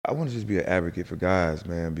I want to just be an advocate for guys,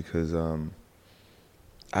 man, because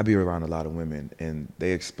I be around a lot of women and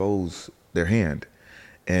they expose their hand.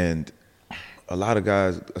 And a lot of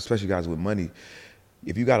guys, especially guys with money,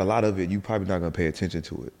 if you got a lot of it, you probably not gonna pay attention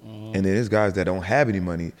to it. And then there's guys that don't have any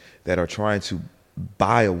money that are trying to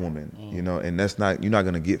buy a woman, and that's not, you're not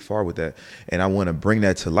gonna get far with that. And I want to bring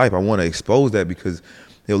that to life. I want to expose that because,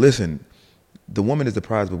 listen, the woman is the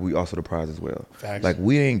prize, but we also the prize as well. Facts. Like,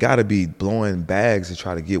 we ain't gotta be blowing bags to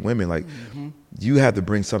try to get women. Like, you have to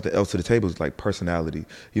bring something else to the table. It's like personality.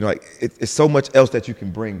 Like it's so much else that you can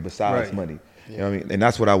bring besides money. You know what I mean? And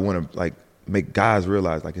that's what I want to like make guys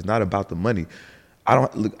realize. Like, it's not about the money.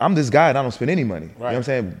 I'm this guy and I don't spend any money. You know what I'm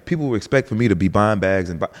saying? People will expect for me to be buying bags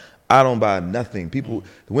and I don't buy nothing. The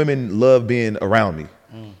women love being around me.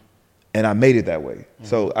 And I made it that way.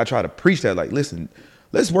 So I try to preach that, like, listen,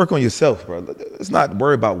 let's work on yourself, bro. Let's not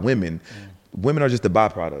worry about women. Women are just a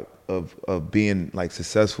byproduct of being like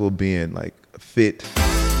successful, being like fit.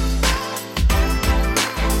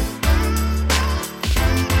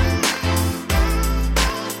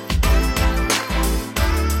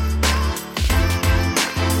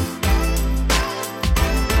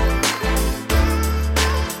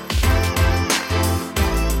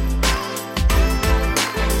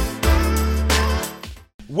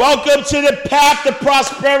 Welcome to the Path to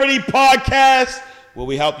Prosperity podcast, where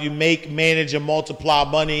we help you make, manage, and multiply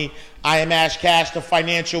money. I am Ash Cash, the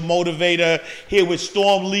financial motivator, here with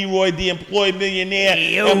Storm Leroy, the employed millionaire,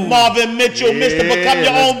 and Marvin Mitchell, Mr. Become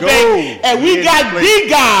Your Own Bank. And we got the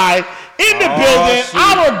guy in the building,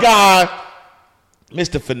 our guy,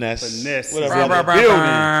 Mr. Finesse. What up, brother?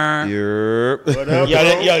 What up,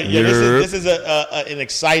 this is an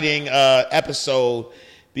exciting episode,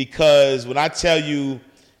 because when I tell you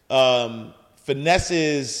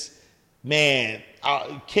Finessers, man,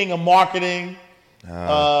 king of marketing,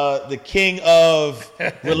 the king of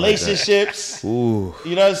relationships. Ooh.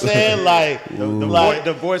 You know what I'm saying? Like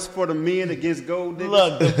the voice for the men against gold diggers.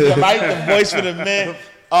 Look, the voice for the men.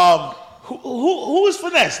 Who is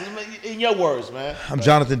Finesse? In your words, man. I'm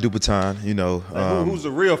Jonathan Dupatin. Who's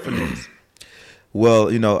the real Finesse? Well,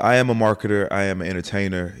 I am a marketer. I am an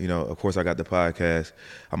entertainer. Of course, I got the podcast.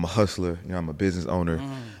 I'm a hustler. I'm a business owner.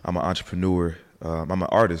 I'm an entrepreneur. I'm an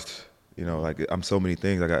artist. I'm so many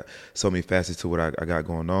things. I got so many facets to what I got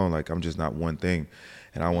going on. Like, I'm just not one thing,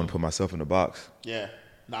 and I want to put myself in a box. Yeah,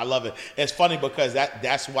 no, I love it. It's funny because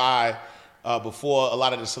that's why before a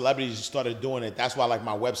lot of the celebrities started doing it, that's why like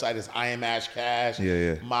my website is I am Ash Cash.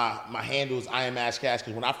 Yeah. My handle is I am Ash Cash,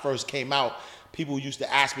 because when I first came out, people used to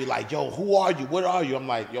ask me like, "Yo, who are you? What are you?" I'm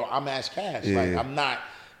like, "Yo, I'm Ash Cash." Like, I'm not,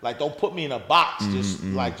 like, don't put me in a box.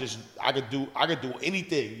 I could do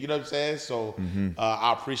anything. You know what I'm saying? So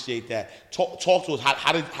I appreciate that. Talk to us.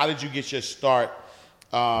 How did you get your start?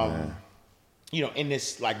 In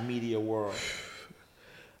this like media world.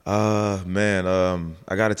 I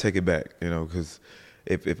got to take it back. Because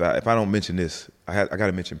if I don't mention this, I got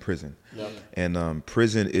to mention prison. Yep. And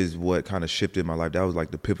prison is what kind of shifted my life. That was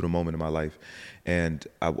like the pivotal moment in my life. And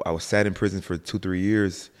I was sat in prison for 2-3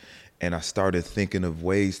 years, and I started thinking of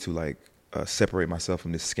ways to like separate myself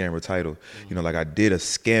from this scammer title. Like, I did a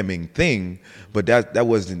scamming thing, but that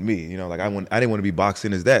wasn't me. Like, I didn't want to be boxed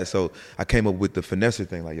in as that. So I came up with the finesser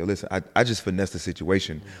thing. Like, yo, listen, I just finessed the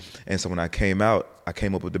situation. And so when I came out, I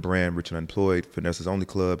came up with the brand Rich and Unemployed, Finessers Only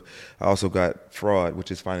Club. I also got Fraud, which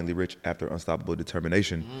is finally rich after unstoppable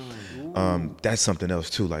determination. That's something else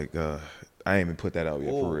too. Like, I ain't even put that out yet,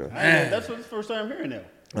 for real. That's the first time hearing that.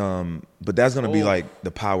 But that's gonna be like the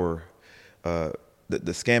power, the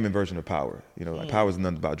scamming version of power. Like, power is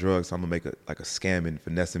nothing about drugs. So I'm gonna make a scamming,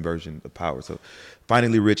 finessing version of power. So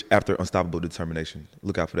finally rich after unstoppable determination.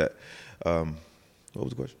 Look out for that. What was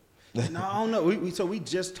the question? No, I don't know. We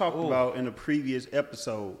just talked about in a previous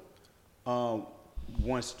episode,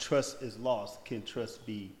 once trust is lost, can trust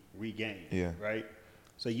be regained? Yeah. Right?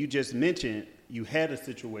 So you just mentioned you had a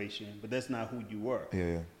situation, but that's not who you were.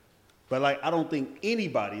 Yeah. But like, I don't think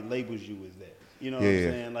anybody labels you as that. You know what I'm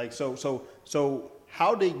saying? Like, so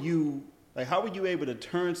how were you able to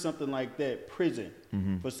turn something like that, prison,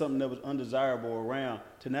 for something that was undesirable around,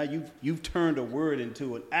 to now you've turned a word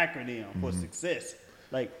into an acronym for success?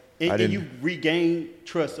 Like, and you regain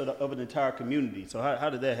trust of an entire community. So how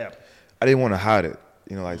did that happen? I didn't want to hide it.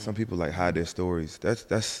 Like, some people like hide their stories.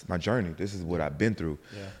 That's my journey. This is what I've been through.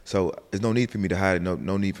 Yeah. So there's no need for me to hide it.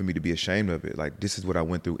 No need for me to be ashamed of it. Like, this is what I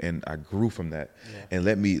went through, and I grew from that. Yeah. And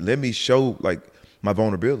let me show, like, my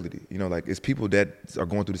vulnerability. You know, like it's people that are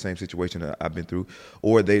going through the same situation that I've been through,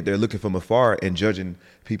 or they're looking from afar and judging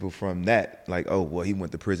people from that. Like, oh, well, he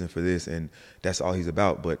went to prison for this, and that's all he's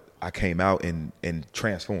about. But I came out and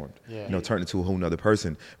transformed. You know, turned into a whole nother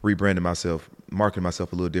person, rebranded myself, marketing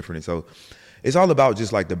myself a little differently. So it's all about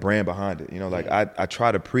just like the brand behind it. You know, like I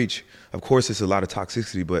try to preach. Of course, it's a lot of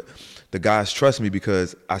toxicity, but the guys trust me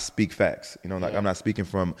because I speak facts. You know, like I'm not speaking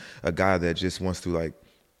from a guy that just wants to like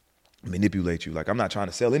manipulate you. Like I'm not trying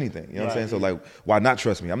to sell anything. You know what I'm saying? So like, why not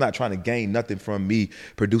trust me? I'm not trying to gain nothing from me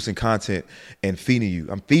producing content and feeding you.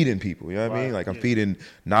 I'm feeding people. You know what I mean? Like I'm feeding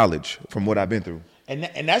knowledge from what I've been through.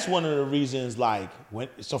 And that's one of the reasons, like,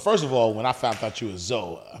 so first of all, when I found out you was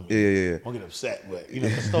Zoe, I mean, I don't get upset, but, you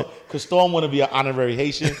know, because Storm want to be an honorary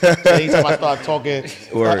Haitian. So anytime I start talking,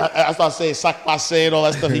 I start saying sac passe and all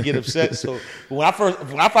that stuff, he get upset. So when I found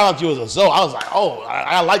out you was a Zoe, I was like, oh,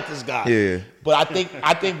 I like this guy. Yeah. But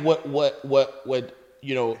I think what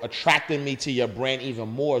you know, attracted me to your brand even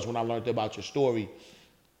more is when I learned about your story.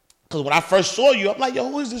 Because when I first saw you, I'm like, yo,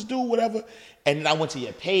 who is this dude, whatever? And then I went to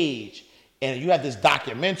your page, and you have this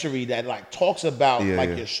documentary that like talks about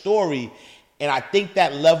your story. And I think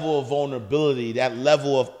that level of vulnerability, that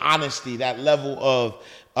level of honesty, that level of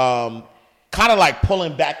kind of like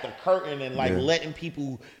pulling back the curtain and like letting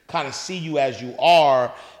people kind of see you as you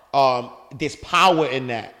are, there's power in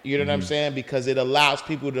that. You know what I'm saying? Because it allows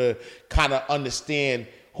people to kind of understand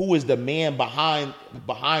who is the man behind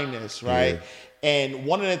this, right? Yeah. And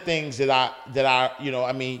one of the things that I you know,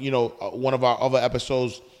 I mean, you know, one of our other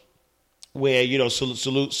episodes where, you know,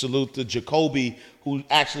 salute to Jacoby, who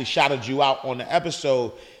actually shouted you out on the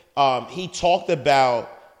episode. He talked about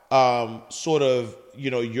sort of, you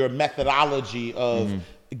know, your methodology of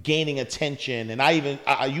gaining attention. And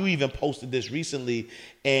you even posted this recently,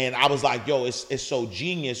 and I was like, yo, it's so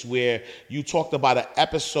genius, where you talked about an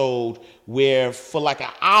episode where for like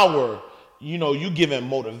an hour, you know, you giving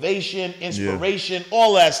motivation, inspiration,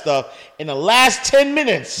 all that stuff. In the last 10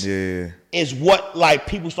 minutes is what, like,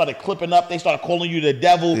 people started clipping up. They started calling you the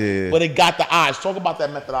devil, but it got the eyes. Talk about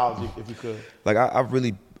that methodology, if you could. Like, I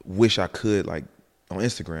really wish I could, like, on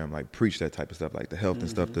Instagram, like, preach that type of stuff, like the health and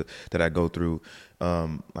stuff that I go through,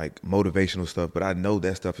 like motivational stuff. But I know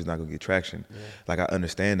that stuff is not going to get traction. Like, I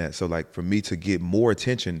understand that. So, like, for me to get more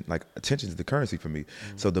attention, like, attention is the currency for me.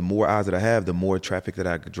 So the more eyes that I have, the more traffic that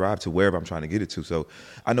I could drive to wherever I'm trying to get it to. So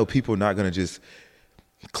I know people are not going to just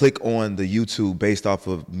click on the YouTube based off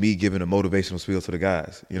of me giving a motivational spiel to the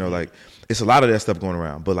guys. You know, like, it's a lot of that stuff going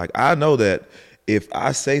around. But, like, I know that if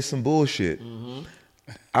I say some bullshit,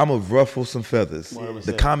 I'm going to ruffle some feathers. 100%.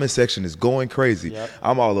 The comment section is going crazy.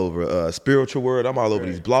 I'm all over Spiritual Word. I'm all over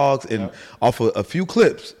these blogs and off of a few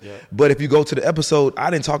clips. But if you go to the episode, I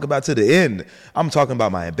didn't talk about to the end. I'm talking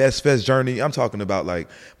about my Best Fest journey. I'm talking about like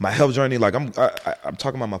my health journey. Like I'm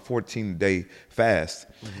talking about my 14-day fast.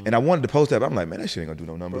 And I wanted to post that, but I'm like, man, that shit ain't gonna do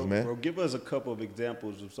no numbers, man. Bro, give us a couple of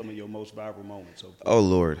examples of some of your most viral moments. Oh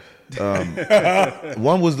Lord.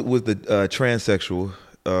 One was the transsexual.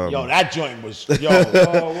 Yo, that joint was, that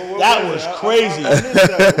was crazy.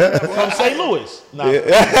 From St. Louis. Nah.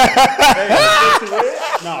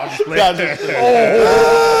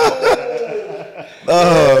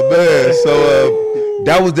 Oh man, so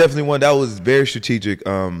that was definitely one that was very strategic.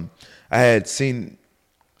 I had seen.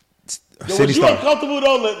 Yo, was you uncomfortable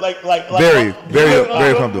though? Like very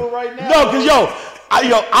comfortable right now. No, because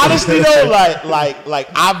honestly though, like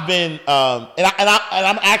I've been, and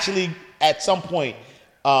I'm actually at some point.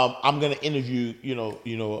 I'm gonna interview,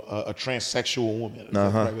 a transsexual woman.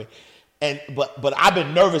 Right? And but I've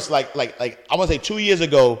been nervous. Like I want to say 2 years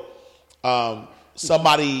ago,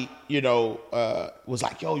 somebody was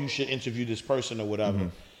like, "Yo, you should interview this person or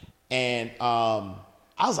whatever," and I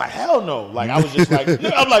was like, "Hell no!" Like I was just like,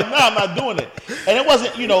 I'm like, "Nah, I'm not doing it." And it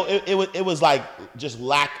wasn't, it was like just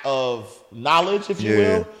lack of knowledge, if you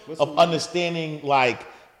will, of understanding like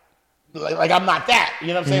I'm not that, you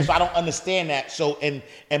know what I'm saying? So I don't understand that. So, and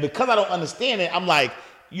because I don't understand it, I'm like,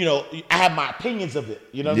 I have my opinions of it.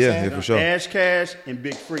 You know what I'm saying? Yeah, for sure. Ash Cash and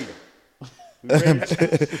Big Freedom.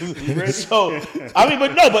 So, I mean,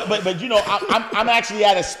 but I'm actually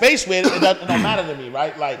at a space where it don't matter to me,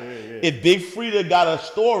 right? Like, if Big Frida got a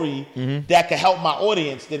story that can help my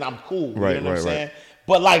audience, then I'm cool. Right, you know what I'm saying? Right.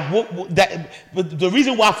 But like, but the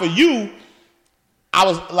reason why for you, I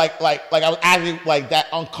was like I was acting like that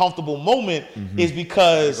uncomfortable moment is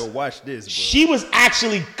because go watch this, bro. She was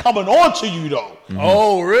actually coming on to you though.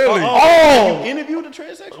 Oh, really? Oh. You interviewed a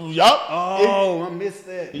transsexual? Yup. Oh, I missed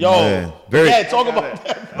that. Yo. Talk about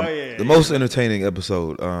that. The most entertaining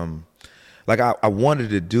episode. Like I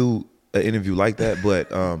wanted to do an interview like that,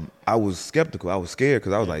 but I was skeptical. I was scared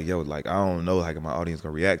because I was like, yo, like I don't know how my audience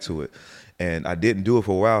gonna react to it, and I didn't do it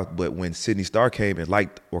for a while. But when Sydney Starr came and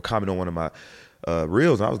liked or commented on one of my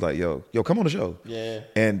reels, I was like, yo, come on the show. Yeah.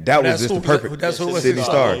 And that was just the perfect. That's who was Sydney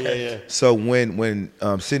Starr. Yeah. So when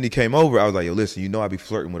Sydney came over, I was like, yo, listen, you know I be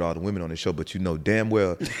flirting with all the women on the show, but you know damn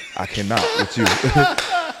well I cannot with you.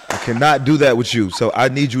 I cannot do that with you. So I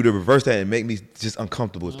need you to reverse that and make me just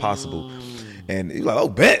uncomfortable as possible. And he was like, oh,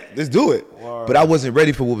 bet, let's do it. Word. But I wasn't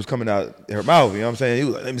ready for what was coming out her mouth. You know what I'm saying? He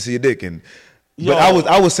was like, let me see your dick. And but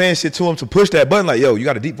I was saying shit to him to push that button, like, yo, you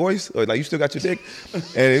got a deep voice? Or like, you still got your dick?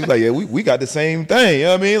 And he was like, yeah, we got the same thing. You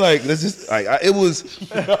know what I mean? Like, let's just, like, it was,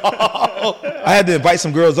 I had to invite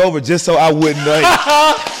some girls over just so I wouldn't,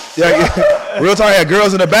 real talk, I had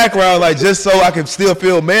girls in the background, like, just so I could still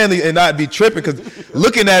feel manly and not be tripping. Because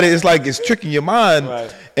looking at it, it's like it's tricking your mind.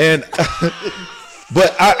 Right. And,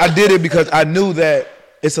 but I did it because I knew that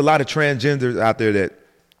it's a lot of transgenders out there that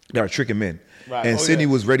are tricking men. Right. And Sydney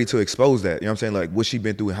was ready to expose that. You know what I'm saying? Like what she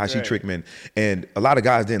been through and how she tricked men. And a lot of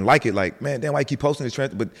guys didn't like it. Like, man, damn, why you keep posting this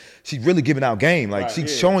trend? But she's really giving out game. Like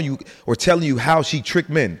she's showing you or telling you how she tricked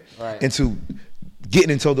men into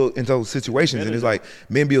getting into those situations. And it's like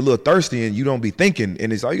men be a little thirsty and you don't be thinking.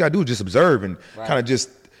 And it's all you gotta do is just observe and kind of just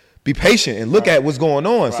be patient and look at what's going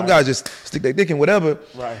on. Some guys just stick their dick in whatever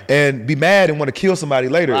and be mad and want to kill somebody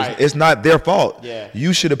later. It's not their fault.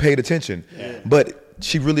 You should have paid attention. But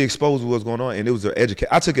she really exposed what was going on, and it was her education.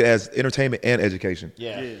 I took it as entertainment and education.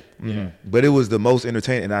 But it was the most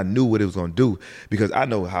entertaining, and I knew what it was going to do because I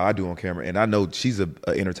know how I do on camera, and I know she's a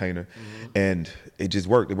entertainer, and it just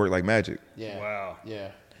worked. It worked like magic. Wow.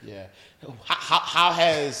 How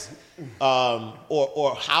has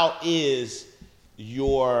or how is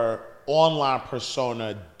your online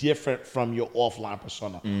persona different from your offline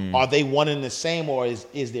persona? Are they one and the same, or is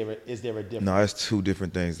there a difference? No, it's two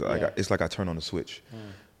different things. Like it's like I turn on the switch.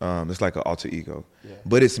 It's like an alter ego,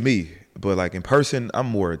 but it's me. But like in person, I'm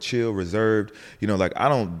more chill, reserved. You know, like I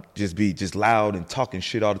don't just be loud and talking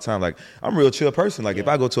shit all the time. Like I'm a real chill person. Like if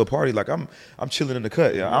I go to a party, like I'm chilling in the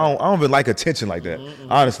cut. I don't even like attention like that.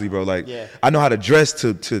 Honestly, bro. Like I know how to dress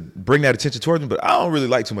to bring that attention towards me, but I don't really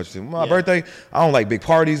like too much attention. My birthday, I don't like big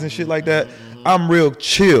parties and shit like that. I'm real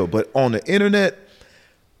chill, but on the internet,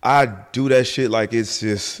 I do that shit like it's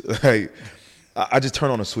just like I just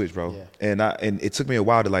turn on a switch, bro. And it took me a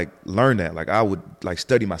while to like learn that. Like I would like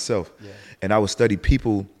study myself, and I would study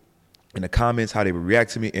people in the comments, how they would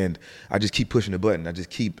react to me, and I just keep pushing the button. I just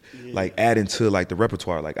keep like adding to like the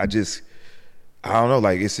repertoire. Like I don't know.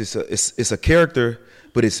 Like it's just it's a character,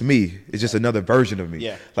 but it's me. It's just another version of me.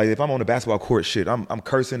 Like if I'm on the basketball court, shit, I'm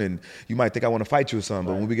cursing, and you might think I want to fight you or something.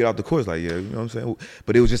 But when we get off the court, it's like, you know what I'm saying?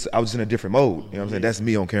 But it was just I was in a different mode. You know what I'm saying? That's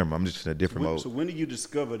me on camera. I'm just in a different mode. So when did you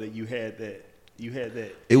discover that you had that?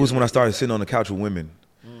 It was when I started sitting on the couch with women.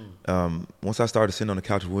 Once I started sitting on the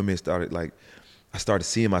couch with women, I started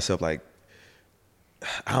seeing myself like,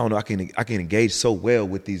 I don't know, I can engage so well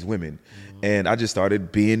with these women. And I just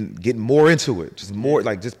started getting more into it, just more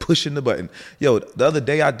like just pushing the button. Yo, the other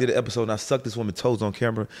day I did an episode and I sucked this woman's toes on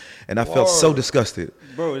camera, and I felt so disgusted.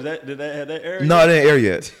 Bro, did that have that air? No, it didn't air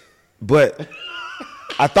yet. But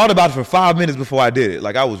I thought about it for 5 minutes before I did it.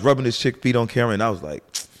 Like I was rubbing this chick's feet on camera, and I was like,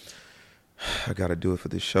 I gotta do it for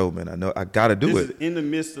this show, man. I know I gotta do it. Is in the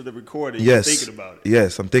midst of the recording, you're thinking about it.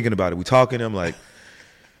 Yes, I'm thinking about it. We talking. I'm like,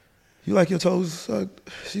 you like your toes sucked?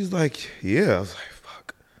 She's like, yeah. I was like,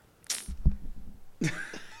 fuck.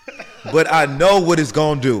 But I know what it's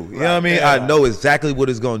gonna do. You know what I mean? I know exactly what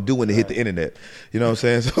it's gonna do when it hit the internet. You know what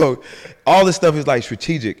I'm saying? So all this stuff is like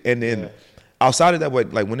strategic, and then. Outside of that,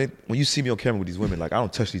 like when you see me on camera with these women, like I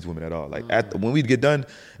don't touch these women at all. Like when we get done,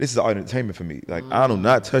 this is all entertainment for me. Like I do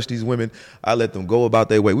not touch these women. I let them go about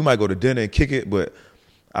their way. We might go to dinner and kick it, but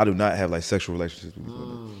I do not have like sexual relationships with these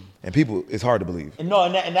women. And people, it's hard to believe. No,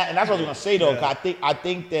 and that's what I was gonna say though. I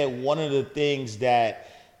think that one of the things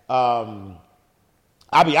that I'll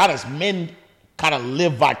be honest, men kind of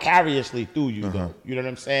live vicariously through you though. You know what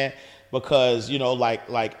I'm saying? Because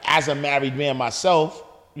like as a married man myself,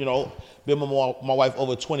 been with my wife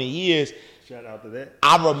over 20 years. Shout out to that.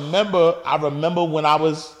 I remember when I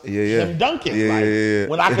was Tim Duncan.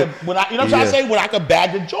 When I could, you know what I'm trying to say? When I could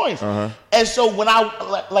bag the joints. And so when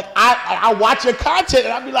I watch your content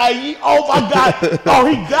and I be like, oh my God, oh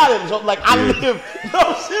he got it. So like I live, no,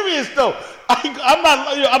 I'm serious though.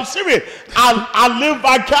 I'm serious. I live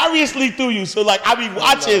vicariously through you. So like I be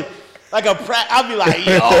watching. Like I'll be like,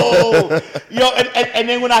 and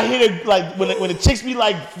then when I hear the like when the chicks be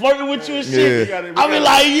like flirting with you and shit, I'll be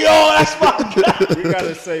like, that's my guy. We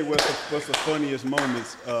gotta say what's the funniest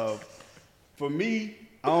moments. For me,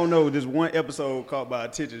 I don't know. This one episode caught my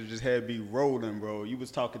attention. It just had me rolling, bro. You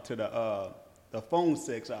was talking to the phone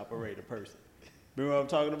sex operator person. Remember what I'm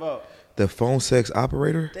talking about? The phone sex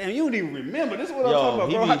operator? Damn, you don't even remember. This is what I'm talking about,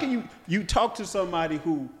 bro. How can you talk to somebody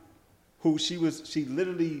who she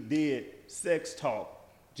literally did sex talk,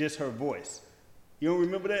 just her voice. You don't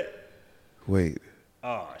remember that? Wait.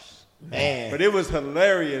 Oh, man. But it was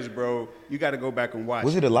hilarious, bro. You got to go back and watch.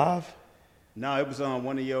 Was it alive? No, it was on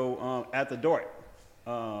one of your After Dark.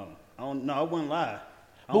 I don't know. It wasn't live.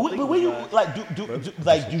 But when you like,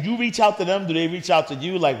 do you reach out to them? Do they reach out to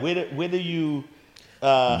you? Like, where do you?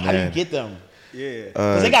 How do you get them? Yeah,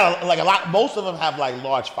 because they got a lot. Most of them have like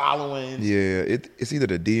large followings. Yeah, it's either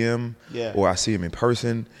the DM, or I see them in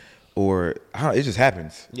person, or it just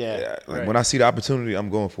happens. Yeah, like when I see the opportunity, I'm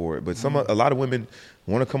going for it. But a lot of women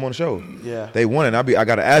want to come on the show. Yeah, they want it. I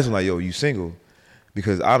gotta ask them like, yo, you single?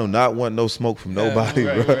 Because I do not want no smoke from nobody,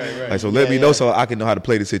 bro. Right. Like, so let me know so I can know how to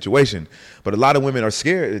play the situation. But a lot of women are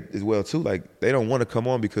scared as well too. Like, they don't want to come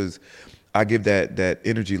on because I give that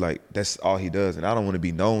energy, like that's all he does, and I don't want to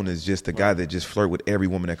be known as just the guy that just flirt with every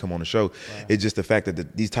woman that come on the show. Right. It's just the fact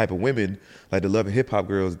that these type of women, like the Love and Hip Hop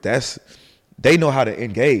girls, they know how to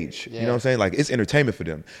engage. You know what I'm saying? Like, it's entertainment for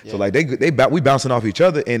them. So like we bouncing off each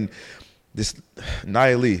other. And this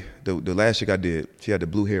Nia Lee, the last chick I did, she had the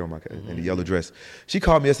blue hair on and the yellow dress. She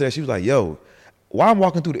called me yesterday. She was like, "Yo, why I'm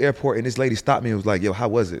walking through the airport and this lady stopped me and was like, yo, how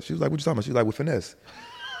was it?" She was like, "What you talking about?" She was like, "With Finesse."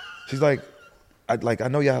 She's like, I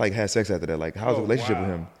know y'all like had sex after that. Like, how's the relationship with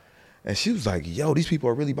him? And she was like, yo, these people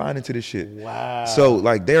are really buying into this shit. Wow. So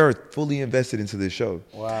like, they're fully invested into this show.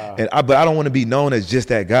 Wow. But I don't want to be known as just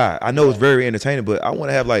that guy. I know it's very entertaining, but I want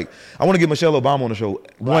to have I want to get Michelle Obama on the show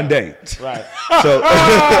one day. Right. So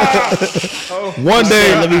one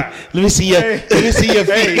day, let me see your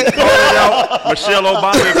feet. Call it out. Michelle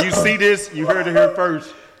Obama, if you see this, you heard it here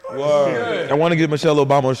first. I want to get Michelle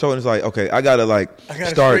Obama on the show, and it's like, okay, I gotta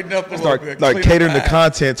start catering the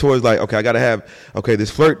content towards okay, I gotta have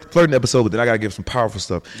this flirting episode, but then I gotta give some powerful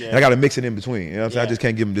stuff, and I gotta mix it in between. You know what I'm saying? I just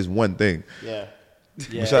can't give them just one thing. Yeah.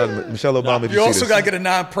 Michelle Obama. If you also gotta get a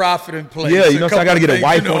nonprofit in place. Yeah, you know what I'm saying? I gotta get a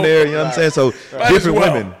wife on there. You know what I'm saying? So different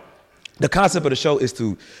women. The concept of the show is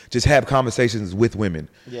to just have conversations with women,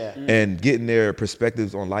 and getting their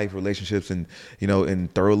perspectives on life, relationships, and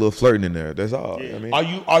and throw a little flirting in there. That's all. Yeah. I mean,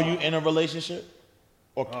 are you in a relationship?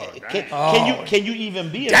 Or can you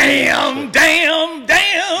even be? Damn!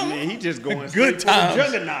 Man, he just going good time.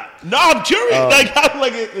 Juggernaut. No, I'm curious.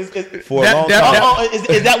 For a long time.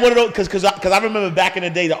 Is that one of those? Because I remember back in the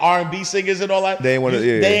day, the R&B singers and all that. They ain't want to.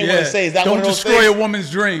 They ain't want to say. Is that don't one of those destroy things? a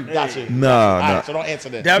woman's dream. Gotcha. No. Right, so don't answer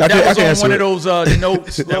that. That was on one of those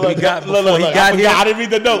notes that we got before he got here. I didn't read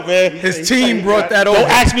the note, man. His team brought that over. Don't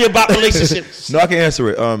ask me about relationships. No, I can answer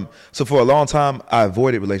it. So for a long time, I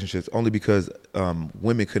avoided relationships only because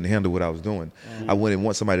women couldn't handle what I was doing. I wouldn't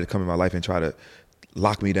want somebody to come in my life and try to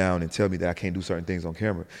lock me down and tell me that I can't do certain things on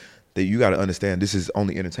camera. That you got to understand, this is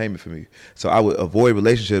only entertainment for me. So I would avoid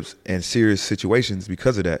relationships and serious situations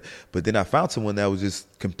because of that. But then I found someone that was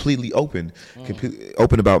just completely open,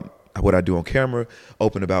 open about what I do on camera,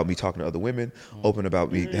 open about me talking to other women, open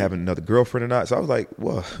about me having another girlfriend or not. So I was like,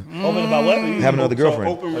 well, open about what? Having another girlfriend.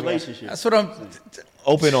 So open relationship. That's what I'm.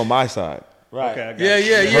 Open on my side. Right. Okay,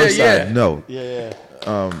 I got Her side, no. Yeah.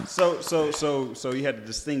 So you had to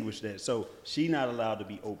distinguish that. So she not allowed to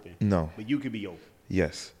be open. No. But you could be open.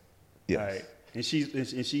 Yes. All right. And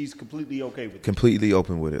she's completely okay with it. Completely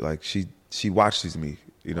open with it. Like she watches me.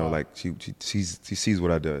 Like she sees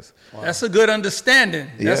what I does. Wow. That's a good understanding.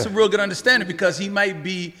 That's a real good understanding because he might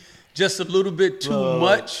be just a little bit too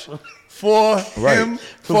much for him,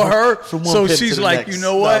 for her. So she's like, you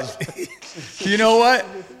know what? You know what?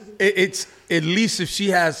 It's at least if she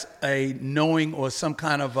has a knowing or some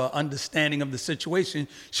kind of understanding of the situation,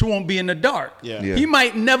 she won't be in the dark. Yeah. He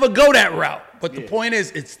might never go that route, but the point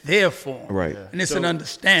is, it's there for him, right? And it's an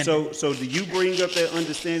understanding. So do you bring up that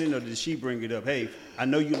understanding, or did she bring it up? Hey, I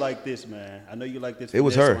know you like this, man. I know you like this. It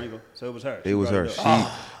was her. So it was her. It was her.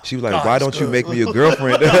 She was like, God why don't you make me your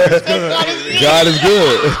girlfriend? God is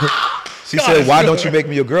good. She said, why don't you make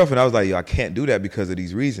me your girlfriend? I was like, yo, I can't do that because of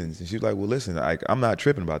these reasons. And she was like, well, listen, I'm not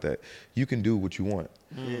tripping about that. You can do what you want.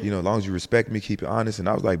 As long as you respect me, keep it honest. And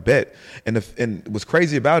I was like, bet. And what's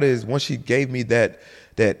crazy about it is once she gave me that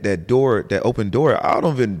door, that open door, I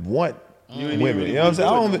don't even want women. You know what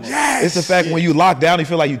I'm saying? It's the fact when you lock down, you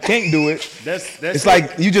feel like you can't do it. It's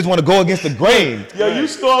like you just want to go against the grain. Yo, you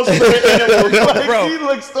Storm's bro.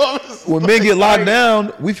 When men get locked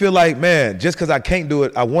down, we feel like, man, just because I can't do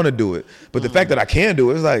it, I want to do it. But the fact that I can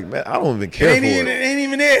do it, it's like, man, I don't even care for it. It ain't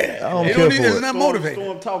even there. I don't care for it. It's not motivated.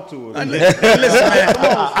 Storm, talk to her. Listen, man.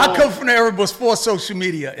 I come from the era before social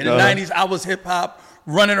media. In the 90s, I was hip hop,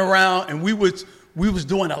 running around, and we was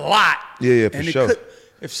doing a lot. Yeah, for sure.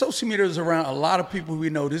 If social media was around, a lot of people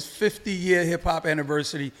we know, this 50-year hip-hop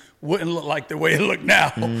anniversary wouldn't look like the way it look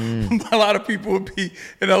now. A lot of people would be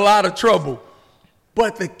in a lot of trouble.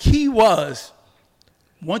 But the key was,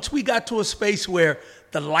 once we got to a space where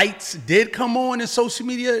the lights did come on in social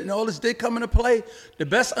media and all this did come into play, the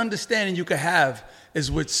best understanding you could have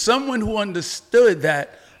is with someone who understood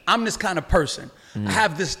that I'm this kind of person. I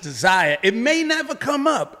have this desire. It may never come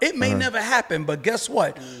up. It may never happen. But guess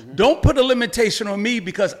what? Don't put a limitation on me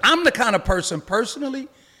because I'm the kind of person personally,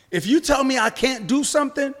 if you tell me I can't do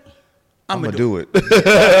something, I'm going to do it.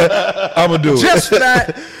 I'm going to do it. Just for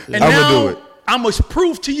that. And I'm now going to do it. I must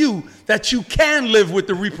prove to you that you can live with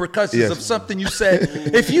the repercussions of something you said.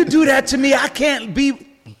 If you do that to me, I can't be.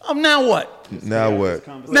 Now what? Now what?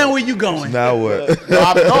 Now where you going? Now what? You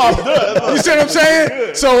see what I'm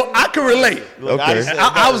saying? So I can relate. Okay.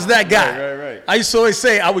 I was that guy. Right. I used to always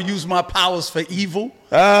say I would use my powers for evil.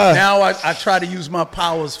 Now I try to use my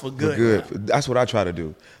powers for good. That's what I try to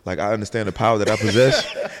do. Like, I understand the power that I possess,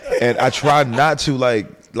 and I try not to like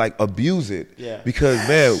abuse it. Yeah. Because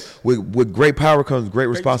man, with great power comes great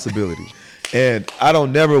responsibility, and I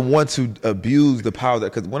don't never want to abuse the power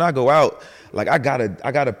that. Because when I go out, like I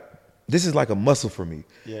gotta. This is like a muscle for me.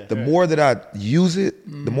 Yeah. The more that I use it,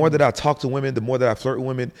 the more that I talk to women, the more that I flirt with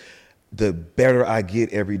women, the better I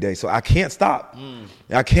get every day. So I can't stop.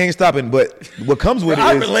 I can't stop. But what comes with it is...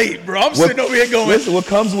 I relate, bro. I'm sitting over here going... Listen, what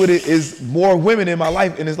comes with it is more women in my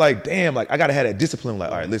life. And it's like, damn, like I got to have that discipline.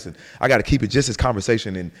 Like, all right, listen, I got to keep it just as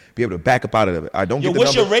conversation and be able to back up out of it. I don't get the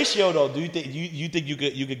what's number. your ratio, though? Do you think you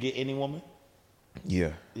could get any woman?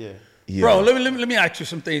 Yeah. Bro, let me ask you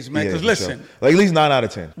some things, man. Because listen, sure. Like at least 9 out of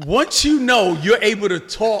 10. Once you know you're able to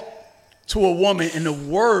talk to a woman in the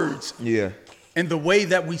words, and the way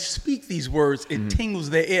that we speak these words, it tingles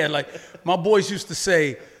their ear. Like my boys used to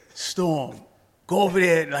say, "Storm, go over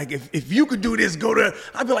there. Like if you could do this, go there."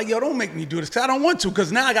 I'd be like, "Yo, don't make me do this because I don't want to.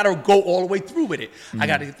 Because now I got to go all the way through with it. I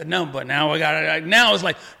got to get the number. Now now it's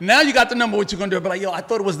like now you got the number. What you gonna do?" I'd be like, "Yo, I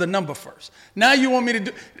thought it was the number first. Now you want me to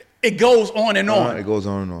do." It goes on and on. It goes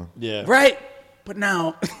on and on. Yeah. Right? But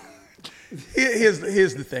now, here's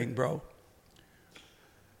the thing, bro.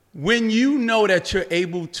 When you know that you're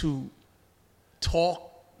able to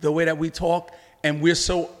talk the way that we talk, and we're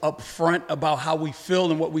so upfront about how we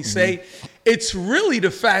feel and what we say, it's really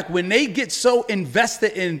the fact when they get so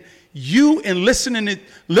invested in you and listening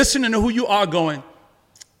to who you are going,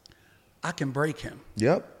 I can break him.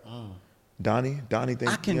 Yep. Donnie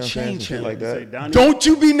thinks I can change him like that. Don't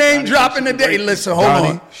you be name dropping today. Listen, hold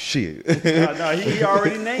on. Shit. No, he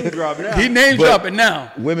already name dropping now. He name dropping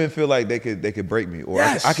now. Women feel like they could break me, or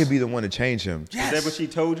I could be the one to change him. Yes. Is that what she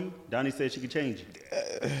told you? Donnie said she could change you.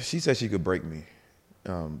 She said she could break me,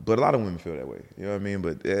 but a lot of women feel that way. You know what I mean?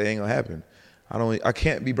 But it ain't gonna happen. I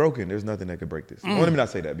can't be broken. There's nothing that could break this. Well, let me not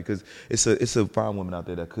say that because it's a fine woman out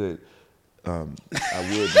there that could.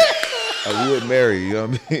 I would marry, you know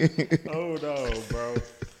what I mean? Oh no, bro.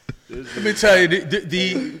 Let me tell you,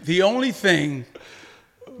 the only thing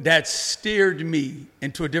that steered me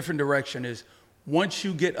into a different direction is once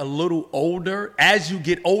you get a little older, as you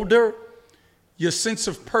get older, your sense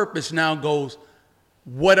of purpose now goes,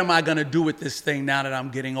 what am I going to do with this thing now that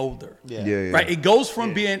I'm getting older? Yeah. Right? It goes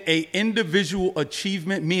from being a individual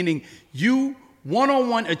achievement, meaning you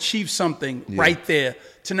one-on-one achieve something right there,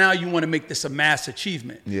 to now you want to make this a mass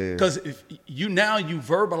achievement. Because if you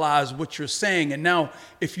verbalize what you're saying, and now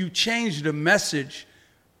if you change the message,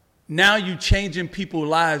 now you changing people's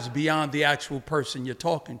lives beyond the actual person you're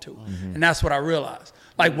talking to. And that's what I realized.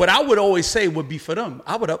 Like what I would always say would be for them.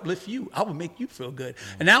 I would uplift you. I would make you feel good.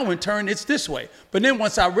 And now in turn, it's this way. But then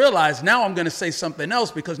once I realized, now I'm going to say something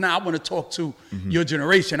else because now I want to talk to your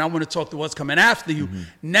generation. I want to talk to what's coming after you.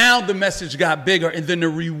 Now the message got bigger, and then the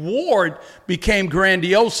reward became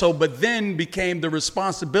grandioso, but then became the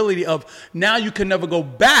responsibility of now you can never go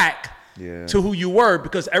back to who you were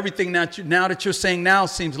because everything now that you're saying now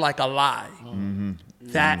seems like a lie.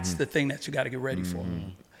 That's the thing that you got to get ready for.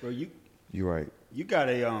 Bro, you're right. You got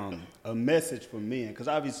a message for men, because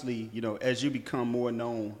obviously, as you become more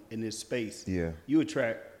known in this space, you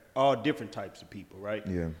attract all different types of people, right?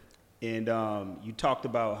 Yeah. And you talked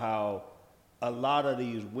about how a lot of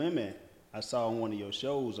these women I saw on one of your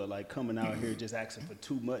shows are like coming out here just asking for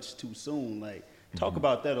too much too soon. Like, talk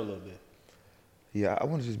about that a little bit. Yeah, I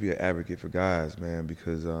want to just be an advocate for guys, man,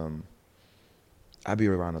 because I be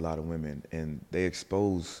around a lot of women and they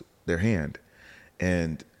expose their hand.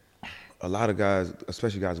 And a lot of guys,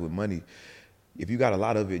 especially guys with money, if you got a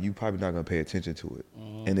lot of it, you probably not going to pay attention to it.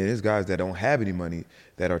 And then there's guys that don't have any money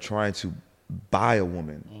that are trying to buy a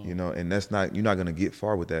woman, you know, and you're not going to get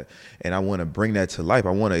far with that. And I want to bring that to life.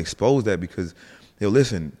 I want to expose that because,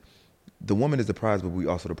 listen, the woman is the prize, but we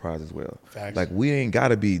also the prize as well. Facts. Like, we ain't got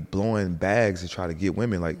to be blowing bags to try to get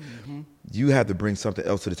women. Like, you have to bring something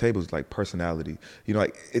else to the table. It's like personality. You know,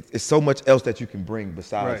 like, it's so much else that you can bring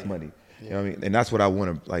besides money. You know what I mean? And that's what I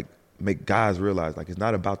want to, like, make guys realize. Like, it's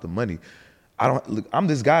not about the money. I'm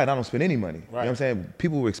this guy and I don't spend any money. You know what I'm saying?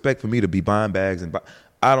 People would expect for me to be buying bags and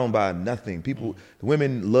I don't buy nothing. The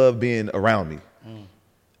women love being around me.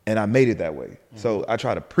 And I made it that way. So I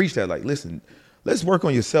try to preach that, like, listen, let's work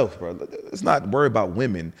on yourself, bro. Let's not worry about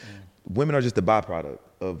women. Women are just the byproduct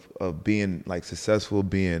of being, like, successful,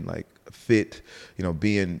 being, like, fit, you know,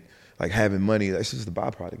 being, like, having money. That's just the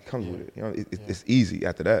byproduct. It comes with it. You know, it's easy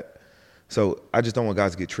after that. So I just don't want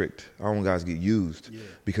guys to get tricked. I don't want guys to get used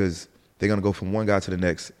because they're going to go from one guy to the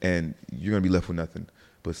next and you're going to be left with nothing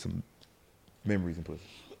but some memories and pussy.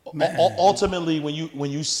 Ultimately,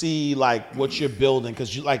 when you see like what you're building,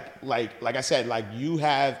 because you like I said, like you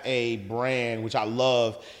have a brand which I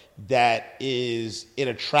love that it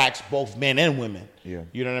attracts both men and women. Yeah,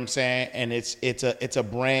 you know what I'm saying, and it's a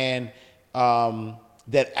brand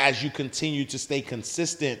that as you continue to stay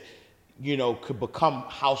consistent, you know, could become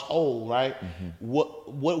household, right?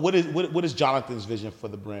 What is Jonathan's vision for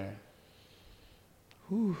the brand?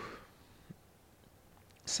 Whew.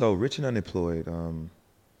 So Rich and Unemployed,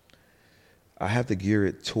 I have to gear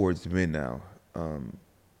it towards men now,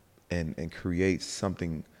 and create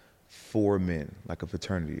something for men, like a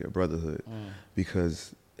fraternity, a brotherhood,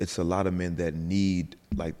 because it's a lot of men that need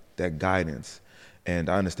like that guidance. And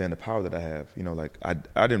I understand the power that I have. You know, like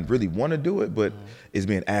I didn't really want to do it, but it's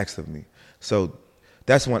being asked of me. So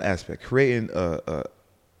that's one aspect, creating a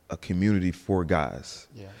community for guys,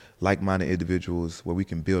 like-minded individuals where we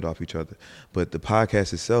can build off each other. But the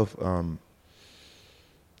podcast itself,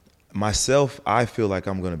 myself, I feel like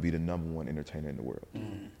I'm going to be the #1 entertainer in the world.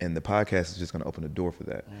 And the podcast is just going to open the door for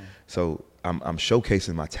that. So I'm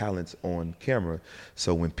showcasing my talents on camera.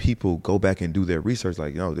 So when people go back and do their research,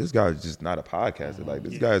 like, you know, this guy is just not a podcaster. Like,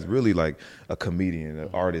 this guy is really like a comedian, an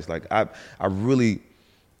artist. Like, I really,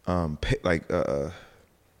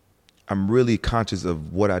 I'm really conscious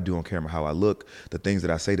of what I do on camera, how I look, the things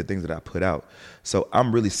that I say, the things that I put out. So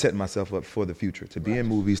I'm really setting myself up for the future, to be in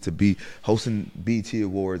movies, to be hosting BET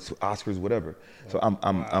Awards, Oscars, whatever. So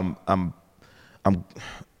I'm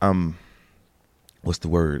what's the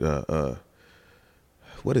word?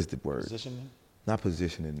 What is the word? Positioning? Not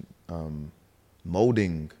positioning.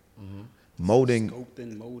 Molding.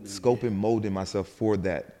 Scoping, molding myself for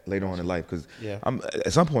that later on in life, because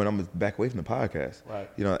at some point I'm gonna back away from the podcast.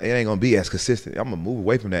 You know, it ain't gonna be as consistent. I'm gonna move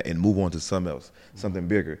away from that and move on to something else, something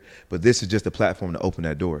bigger. But this is just a platform to open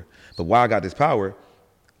that door. But while I got this power,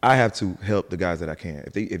 I have to help the guys that I can.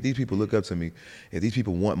 If these people look up to me, if these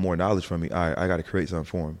people want more knowledge from me, I got to create something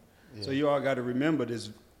for them. So you all got to remember this.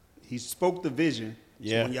 He spoke the vision.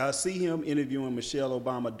 So when y'all see him interviewing Michelle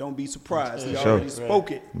Obama, don't be surprised. He already spoke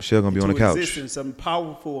it. Michelle gonna be on the couch. Existence, something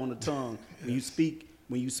powerful on the tongue. When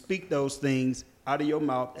you speak those things out of your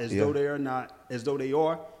mouth, as though they are not, as though they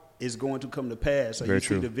are, is going to come to pass. So you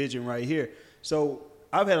see the vision right here. So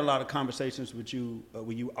I've had a lot of conversations with you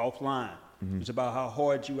offline. It's about how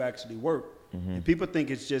hard you actually work. And people think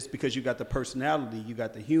it's just because you got the personality, you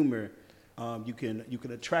got the humor, you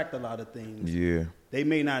can attract a lot of things. Yeah. They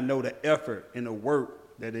may not know the effort and the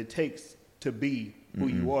work that it takes to be who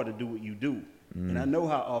you are, to do what you do. And I know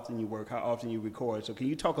how often you work, how often you record. So can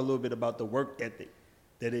you talk a little bit about the work ethic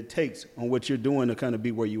that it takes on what you're doing to kind of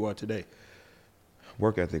be where you are today?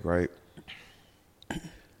 Work ethic, right?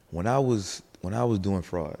 When I was doing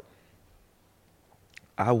fraud,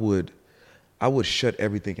 I would shut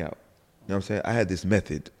everything out. You know what I'm saying? I had this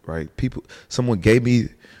method, right? Someone gave me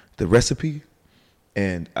the recipe,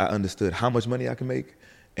 and I understood how much money I can make,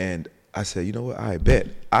 and I said, you know what? I bet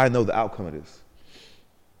I know the outcome of this.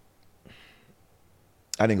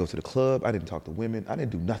 I didn't go to the club. I didn't talk to women. I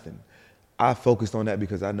didn't do nothing. I focused on that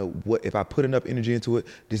because I know if I put enough energy into it,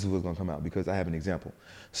 this is what's going to come out, because I have an example.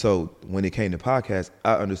 So when it came to podcasts,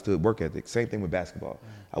 I understood work ethic. Same thing with basketball.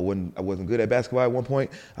 I wasn't good at basketball at one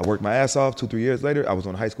point. I worked my ass off. 2-3 years later, I was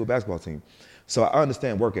on a high school basketball team. So I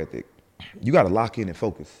understand work ethic. You got to lock in and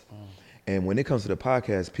focus. And when it comes to the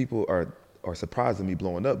podcast, people are are surprised at me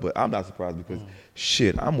blowing up, but I'm not surprised because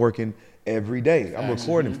shit, I'm working every day. I'm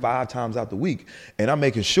recording 5 times out the week, and I'm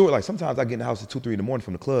making sure, like, sometimes I get in the house at 2, 3 in the morning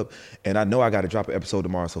from the club, and I know I got to drop an episode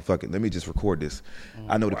tomorrow, so fuck it, let me just record this.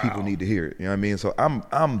 I know the people need to hear it, you know what I mean? So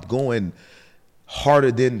I'm going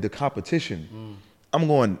harder than the competition. I'm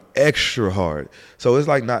going extra hard. So it's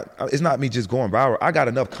not me just going viral. I got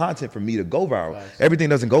enough content for me to go viral. Everything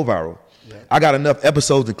doesn't go viral. Yeah. I got enough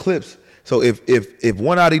episodes and clips. So if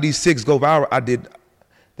one out of these 6 go viral,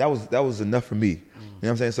 that was enough for me. You know what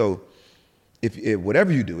I'm saying? So if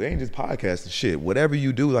whatever you do, it ain't just podcasting shit. Whatever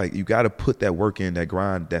you do, like, you got to put that work in, that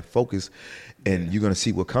grind, that focus, and you're gonna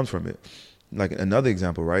see what comes from it. Like another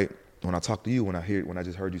example, right? When I talk to you, when I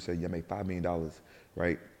just heard you say you make $5 million,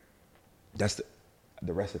 right? That's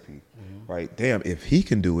the recipe, right? Damn, if he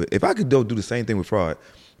can do it, if I could do the same thing with fraud,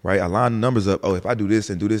 right? I line the numbers up. Oh, if I do this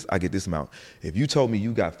and do this, I get this amount. If you told me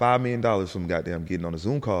you got $5 million from goddamn getting on a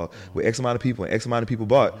Zoom call with X amount of people and X amount of people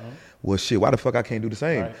bought, well, shit, why the fuck I can't do the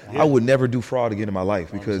same? Right. Yeah. I would never do fraud again in my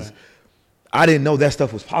life because I didn't know that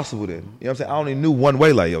stuff was possible then. You know what I'm saying? I only knew one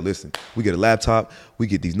way, like, yo, listen, we get a laptop, we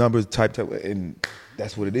get these numbers, type, and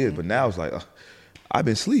that's what it is. But now it's like, I've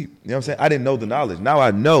been asleep. You know what I'm saying? I didn't know the knowledge. Now I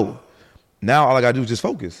know. Now all I gotta do is just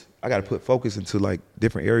focus. I gotta put focus into, like,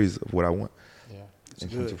 different areas of what I want. Yeah, it's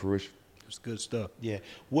good. To fruition. It's good stuff. Yeah.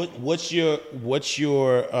 What's your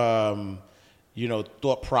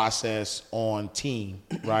thought process on team,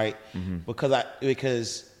 right? Because I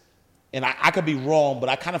could be wrong, but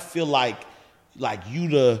I kind of feel like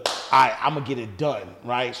I'm gonna get it done,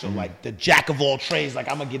 right? So like the jack of all trades, like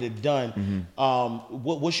I'm gonna get it done.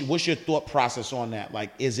 What's your thought process on that? Like,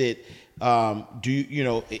 is it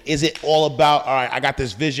is it all about, all right, I got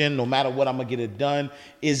this vision, no matter what, I'm gonna get it done?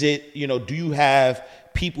 Is it, do you have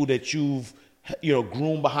people that you've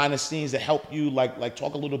groomed behind the scenes that help you? Like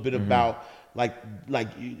talk a little bit about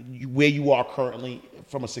where you are currently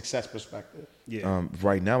from a success perspective. Yeah.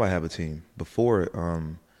 Right now I have a team. Before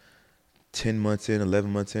 10 months in,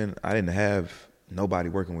 11 months in, I didn't have nobody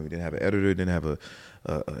working with me. Didn't have an editor, didn't have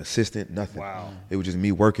a assistant, nothing. Wow. It was just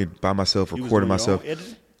me working by myself, recording myself.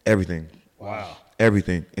 Everything. Wow.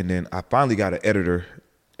 Everything. And then I finally got an editor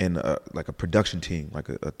and like a production team, like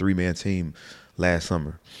a 3-man team last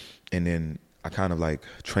summer. And then I kind of like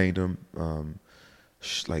trained them,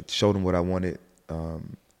 showed them what I wanted.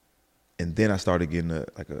 And then I started getting a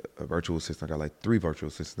virtual assistant. I got like 3 virtual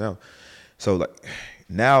assistants now. So like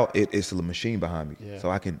now it's a machine behind me. Yeah.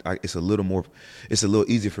 So it's a little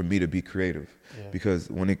easier for me to be creative because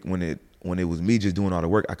when it was me just doing all the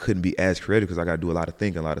work, I couldn't be as creative because I got to do a lot of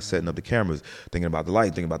thinking, a lot of setting up the cameras, thinking about the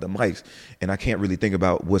light, thinking about the mics, and I can't really think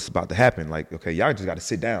about what's about to happen. Like, okay, y'all just got to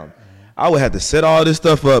sit down. I would have to set all this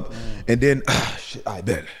stuff up, and then shit, I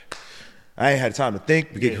bet I ain't had time to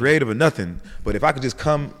think, to get creative or nothing. But if I could just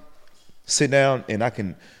come, sit down, and I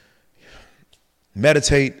can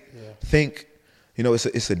meditate, think.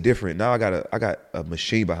 It's a different. Now I got a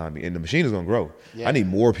machine behind me, and the machine is gonna grow. Yeah. I need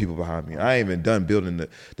more people behind me. I ain't even done building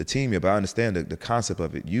the team yet, but I understand the concept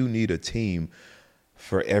of it. You need a team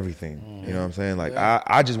for everything. You know what I'm saying? Like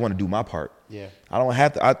I just want to do my part. Yeah. I don't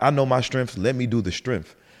have to. I know my strengths. Let me do the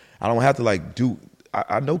strength. I don't have to like do.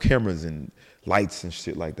 I know cameras and lights and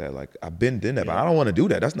shit like that. Like I've been doing that, but I don't want to do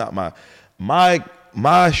that. That's not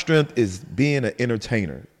my strength is being an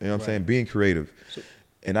entertainer. You know what I'm saying? Being creative.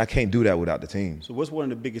 And I can't do that without the team. So what's one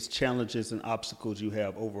of the biggest challenges and obstacles you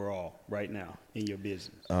have overall right now in your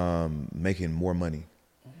business? Making more money.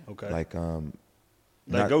 Okay.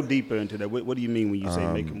 Go deeper into that. What do you mean when you say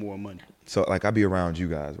making more money? So like I be around you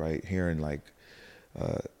guys, right? Hearing like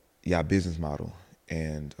y'all business model.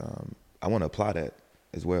 And I want to apply that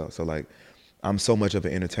as well. So like I'm so much of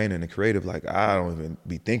an entertainer and a creative, like I don't even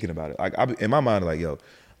be thinking about it. Like in my mind, like, yo,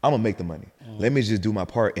 I'm gonna make the money. Let me just do my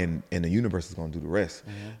part, and the universe is gonna do the rest.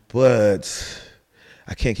 But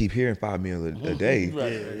I can't keep hearing 5 million a day. You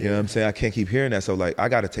know what I'm saying? I can't keep hearing that. So like, I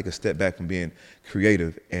got to take a step back from being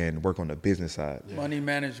creative and work on the business side. Money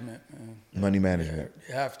management, man. Money management.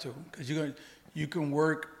 You have to, because you can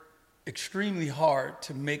work extremely hard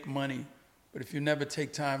to make money, but if you never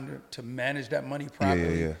take time to manage that money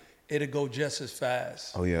properly. It'll go just as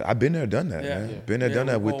fast. Oh yeah, I've been there, done that, man. Been there, done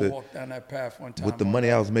that with walk down that path one time with the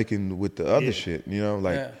money I was making with the other shit.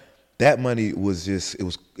 That money was just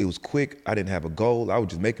it was quick. I didn't have a goal. I was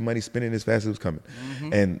just making money, spending as fast as it was coming.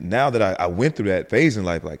 And now that I went through that phase in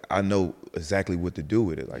life, like I know exactly what to do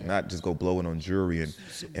with it. Like not just go blowing on jewelry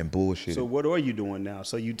and bullshit. So what are you doing now?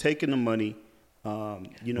 So you taking the money,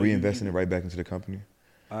 reinvesting it right back into the company.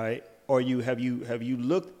 All right. Or have you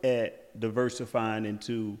looked at diversifying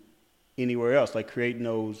into anywhere else, like creating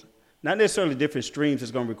those not necessarily different streams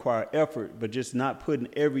is going to require effort, but just not putting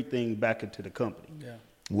everything back into the company. Yeah.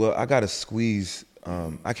 Well, I got to squeeze.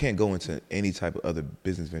 I can't go into any type of other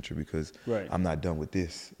business venture because I'm not done with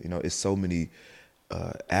this. You know, it's so many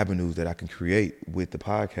avenues that I can create with the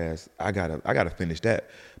podcast. I gotta finish that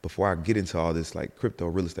before I get into all this like crypto,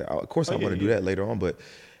 real estate. Of course, I want to do that later on, but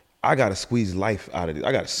I gotta squeeze life out of this.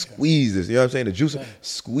 I gotta squeeze this. You know what I'm saying? The juice,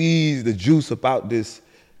 squeeze the juice about this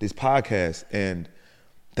podcast, and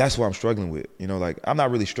that's what I'm struggling with. You know, like I'm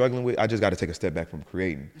not really struggling with. I just got to take a step back from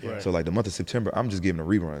creating. Right. So like the month of September, I'm just giving the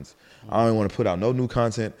reruns. I don't want to put out no new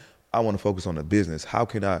content. I want to focus on the business. How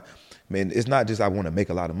can I? Man, it's not just I want to make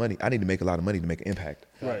a lot of money. I need to make a lot of money to make an impact.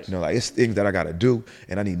 Right. You know, like it's things that I got to do,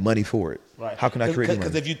 and I need money for it. Right. How can I create money?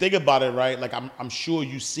 Because if you think about it, right, like I'm sure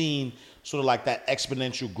you've seen sort of like that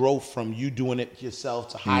exponential growth from you doing it yourself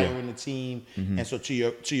to hiring a team, and so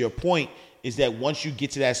to your point is that once you get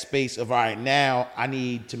to that space of all right, now I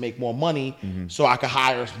need to make more money so I can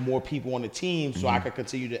hire more people on the team so I can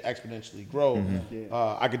continue to exponentially grow.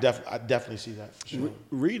 I definitely see that. For sure.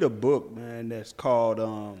 Read a book, man, that's called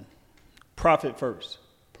Profit First.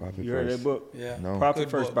 You heard that book? Yeah. No. Profit Good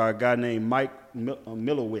First book. by a guy named Mike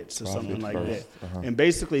Milowitz or something like First. that. And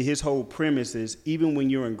basically his whole premise is even when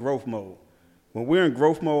you're in growth mode, when we're in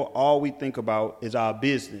growth mode, all we think about is our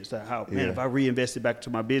business. Like how, man, if I reinvest it back to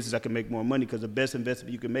my business, I can make more money because the best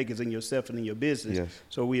investment you can make is in yourself and in your business. Yes.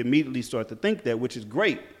 So we immediately start to think that, which is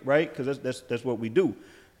great, right? Because that's what we do.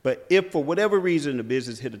 But if for whatever reason the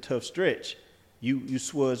business hit a tough stretch, you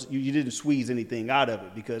didn't squeeze anything out of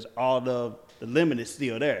it because all the limit is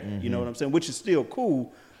still there. You know what I'm saying? Which is still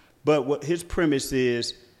cool. But what his premise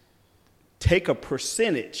is, take a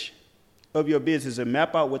percentage of your business and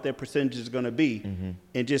map out what that percentage is going to be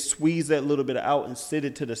and just squeeze that little bit out and sit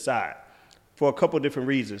it to the side for a couple of different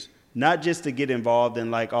reasons. Not just to get involved in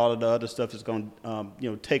like all of the other stuff that's going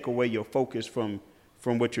to take away your focus from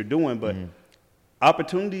what you're doing, but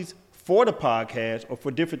opportunities for the podcast or for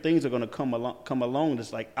different things are going to come along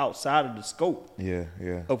that's like outside of the scope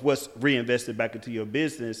of what's reinvested back into your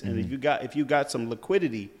business. And if you got some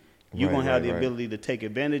liquidity, you're going to have the ability to take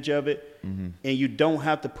advantage of it, and you don't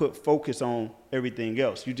have to put focus on everything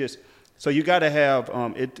else. So you got to have,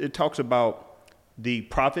 it talks about the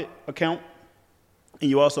profit account, and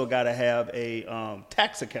you also got to have a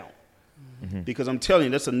tax account. Because I'm telling you,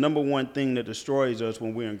 that's the number one thing that destroys us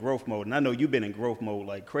when we're in growth mode. And I know you've been in growth mode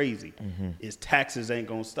like crazy, is taxes ain't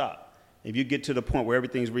going to stop. If you get to the point where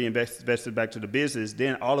everything's reinvested back to the business,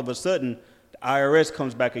 then all of a sudden, the IRS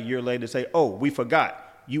comes back a year later and say, oh, we forgot.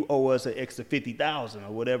 You owe us an extra $50,000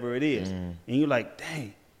 or whatever it is. And you're like,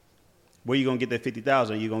 dang, where you going to get that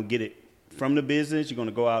 $50,000? You're going to get it from the business. You're going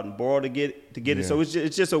to go out and borrow to get it. So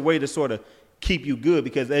it's just a way to sort of keep you good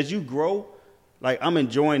because as you grow, like I'm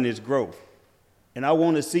enjoying this growth. And I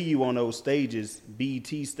want to see you on those stages, BET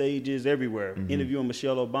stages, everywhere, interviewing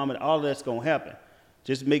Michelle Obama. All of that's going to happen.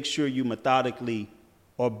 Just make sure you methodically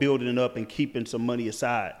are building it up and keeping some money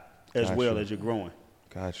aside as well as you're growing.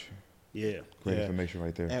 Gotcha. Yeah. Great information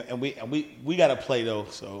right there. And we got to play though,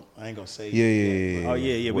 so I ain't gonna say. Yeah. Oh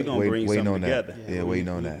yeah. We're gonna bring something together. Waiting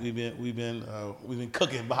on that. We've been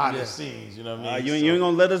cooking behind the scenes. You know what I mean? You ain't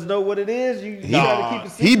gonna let us know what it is. You gotta keep it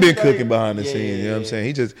secret. He been cooking behind the scenes. You know what I'm saying?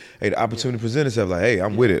 He just the opportunity present itself. Like, hey,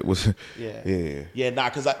 I'm with it. Because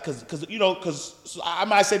I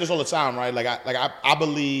might say this all the time, right? I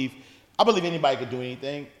believe anybody could do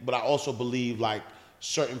anything, but I also believe like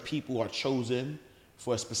certain people are chosen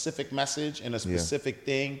for a specific message and a specific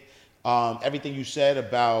thing. Everything you said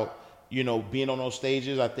about, being on those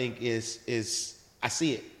stages, I think is I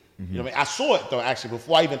see it. You know what I mean? I saw it though, actually,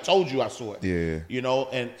 before I even told you I saw it. Yeah.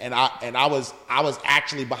 And I was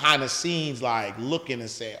actually behind the scenes, like looking and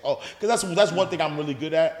saying, oh, because that's one thing I'm really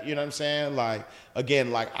good at. You know what I'm saying? Like, again,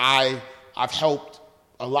 like I've helped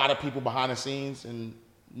a lot of people behind the scenes, and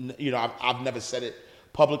I've never said it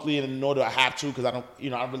publicly, and nor do I have to, because I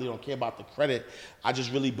really don't care about the credit. I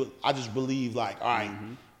just believe like, all right,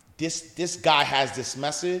 this guy has this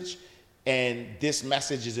message, and this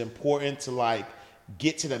message is important to like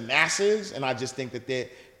get to the masses, and I just think that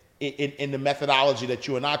in the methodology that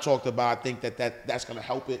you and I talked about, I think that's going to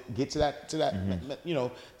help it get to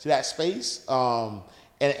that space. And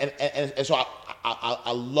so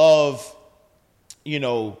I love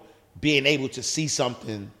being able to see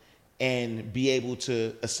something and be able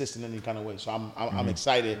to assist in any kind of way. So I'm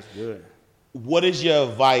excited. That's good. What is your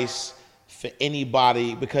advice for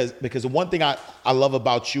anybody? Because the one thing I love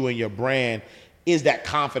about you and your brand is that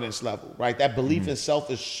confidence level, right? That belief in self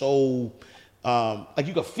is so, like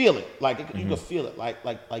you can feel it. Like you can feel it.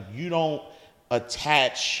 Like you don't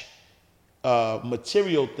attach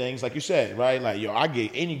material things, like you said, right? Like, yo, I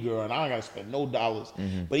get any girl and I don't gotta spend no dollars.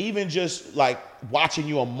 But even just like watching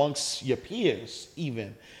you amongst your peers,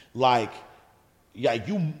 even like, yeah,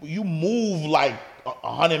 you move like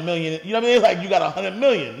 100 million. You know what I mean? Like you got 100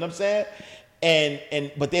 million. You know what I'm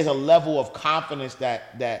saying? But there's a level of confidence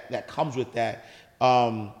that comes with that.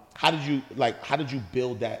 How did you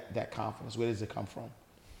build that confidence? Where does it come from?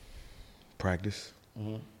 Practice.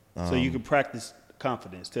 So you can practice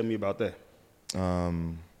confidence. Tell me about that.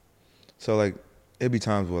 So like it'd be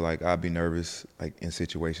times where like I'd be nervous like in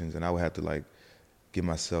situations, and I would have to like give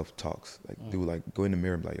myself talks, like go in the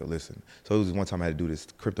mirror and be like, yo, listen. So it was one time I had to do this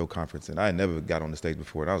crypto conference, and I had never got on the stage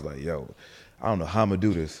before, and I was like, yo, I don't know how I'm gonna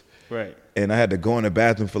do this. Right. And I had to go in the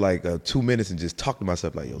bathroom for like 2 minutes and just talk to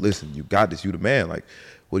myself like, yo, listen, you got this, you the man. Like,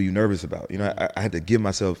 what are you nervous about? You know, I had to give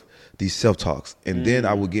myself these self-talks. And then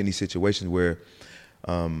I would get in these situations where,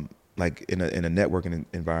 like in a networking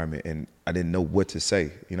environment, and I didn't know what to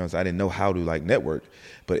say. You know, so I didn't know how to like network.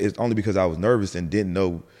 But it's only because I was nervous and didn't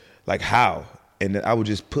know like how. And then I would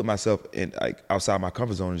just put myself in like outside my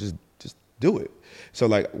comfort zone and just do it. So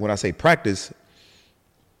like when I say practice,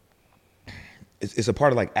 it's a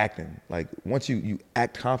part of like acting. Like once you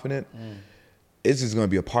act confident, it's just gonna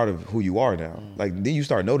be a part of who you are now. Like then you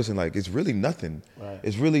start noticing like it's really nothing. Right.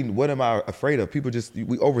 It's really, what am I afraid of? People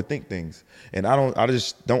we overthink things, and I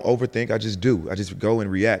just don't overthink. I just do. I just go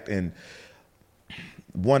and react. And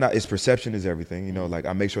one, it's perception is everything. You know, like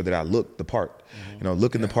I make sure that I look the part. You know,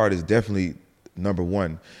 looking the part is definitely number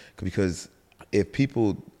one, because if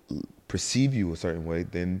people perceive you a certain way,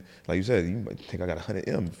 then like you said, you might think I got 100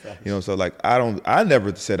 M's. You know, so like I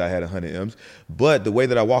never said I had 100 M's, but the way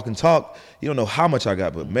that I walk and talk, you don't know how much I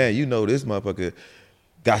got, but man, you know this motherfucker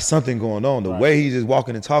got something going on. The way he's just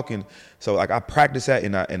walking and talking. So like I practice that,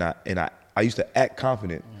 and I used to act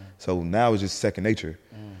confident. So now it's just second nature.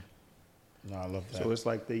 No, I love that. So it's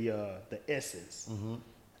like the essence.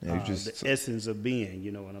 Yeah, the essence of being,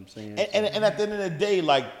 you know what I'm saying? And at the end of the day,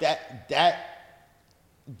 like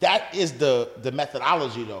that is the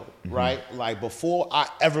methodology though, right? Like before I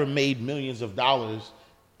ever made millions of dollars,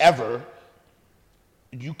 ever,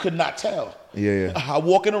 you could not tell. Yeah. I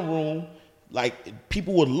walk in a room, like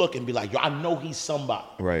people would look and be like, yo, I know he's somebody.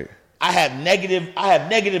 Right. I have negative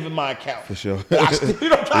in my account. For sure. But I still, you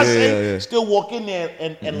know what I'm trying to say? Yeah. Still walk in there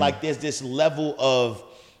and like there's this level of,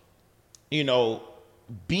 you know,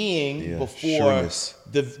 being before sureness.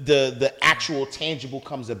 the actual tangible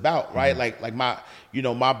comes about, right? Like my, you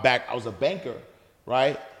know, my back, I was a banker,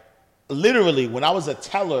 right? Literally, when I was a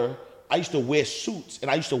teller, I used to wear suits,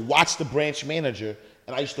 and I used to watch the branch manager,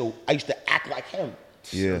 and I used to act like him.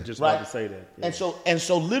 Yeah, just right? about to say that. Yeah. And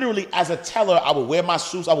so literally as a teller, I would wear my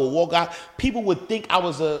suits, I would walk out. People would think I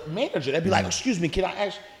was a manager. They'd be like, "Excuse me, can I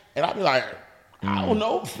ask?" And I'd be like, "I don't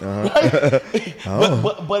know." Right?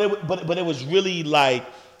 But it was really like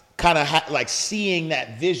kind of like seeing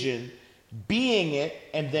that vision, being it,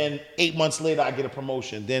 and then 8 months later I get a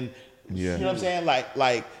promotion. Then you know what I'm saying?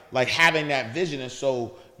 Like having that vision. And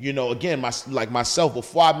so, you know, again, myself,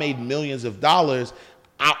 before I made millions of dollars,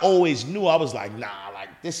 I always knew, I was like, nah, like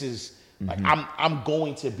this is like I'm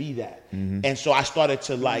going to be that. And so I started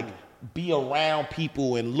to like be around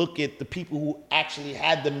people and look at the people who actually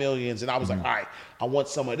had the millions, and I was like, all right, I want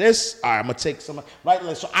some of this. All right, I'm gonna take some,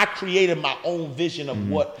 right? So I created my own vision of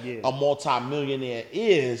what a multimillionaire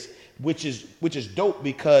is, which is dope,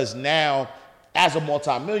 because now as a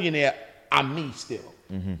multimillionaire, I'm me still.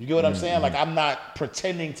 You get what I'm saying? Like I'm not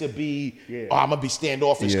pretending to be, oh, I'm gonna be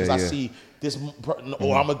standoffish because I see this,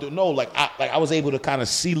 or I'm gonna do, no, like I was able to kind of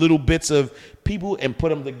see little bits of people and put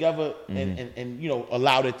them together and you know,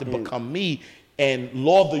 allowed it to become me. And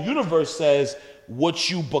law of the universe says what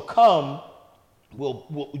you become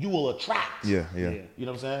you will attract. Yeah. You know what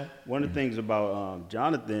I'm saying? One of the things about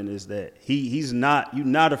Jonathan is that you're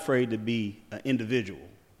not afraid to be an individual.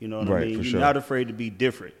 You know what I mean? You're not afraid to be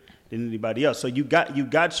different than anybody else. So you got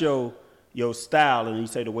your style, and you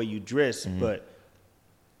say the way you dress, but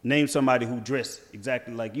name somebody who dressed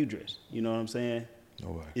exactly like you dress. You know what I'm saying?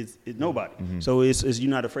 Nobody. It's nobody. So it's you're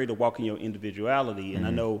not afraid to walk in your individuality. And I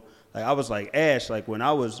know, like I was like Ash, like when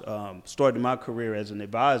I was starting my career as an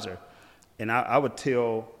advisor, and I would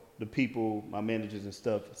tell the people, my managers and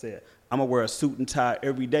stuff, I said, I'm gonna wear a suit and tie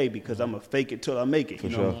every day because I'm gonna fake it till I make it.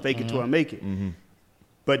 I'm gonna fake it till I make it.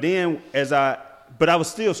 But then but I was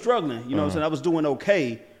still struggling. You know what I'm saying? I was doing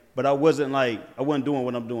okay, but I wasn't doing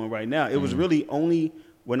what I'm doing right now. It was really only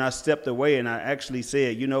when I stepped away and I actually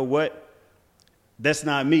said, you know what? That's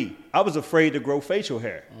not me. I was afraid to grow facial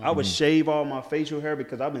hair. I would shave all my facial hair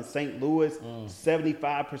because I'm in St. Louis.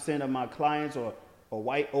 75% of my clients, or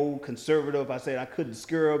white old conservative. I said I couldn't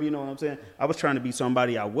screw, you know what I'm saying? I was trying to be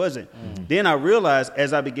somebody I wasn't. Then I realized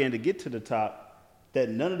as I began to get to the top that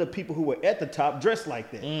none of the people who were at the top dressed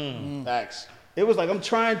like that. Facts. It was like I'm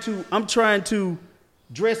trying to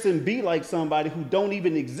dress and be like somebody who don't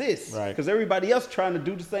even exist. Right. Because everybody else trying to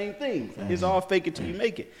do the same thing. It's all fake it till you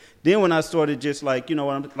make it. Then when I started just like, you know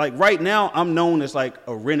what I'm like right now, I'm known as like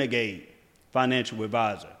a renegade financial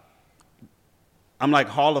advisor. I'm like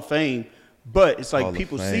Hall of Fame, but it's like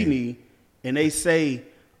people see me and they say,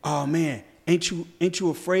 "Oh man, ain't you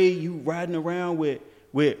afraid you riding around with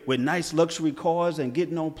nice luxury cars and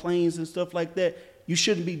getting on planes and stuff like that? You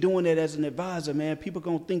shouldn't be doing that as an advisor, man. People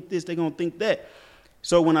gonna think this, they gonna think that."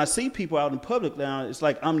 So when I see people out in public now, it's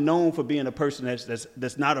like I'm known for being a person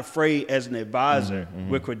that's not afraid as an advisor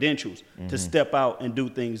with credentials to step out and do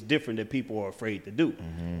things different that people are afraid to do.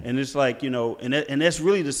 And it's like, you know, and that's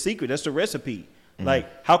really the secret. That's the recipe.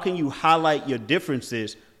 Like, how can you highlight your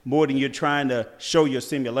differences more than you're trying to show your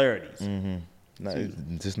similarities?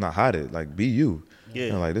 Just not hide it. Like, be you. Yeah.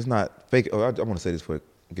 You know, like, it's not fake. Oh, I want to say this before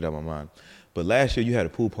I get out of my mind. But last year you had a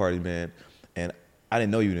pool party, man, and I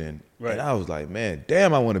didn't know you then. Right. And I was like, man,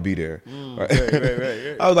 damn, I want to be there. Right?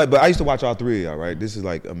 Right. I was like, but I used to watch all three of y'all, right? This is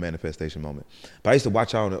like a manifestation moment. But I used to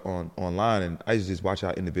watch y'all online, and I used to just watch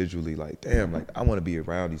y'all individually, like, damn, like, I want to be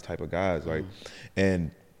around these type of guys, right?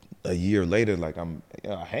 And a year later, like, I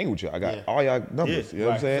hang with you. I got all y'all numbers. You know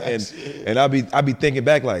what I'm saying? And I be thinking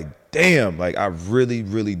back like, damn, like I really,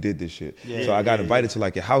 really did this shit. So I got invited to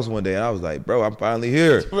like your house one day, and I was like, bro, I'm finally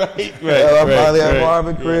here. I'm finally at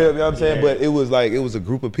Marvin crib. You know what I'm saying? But it was like, it was a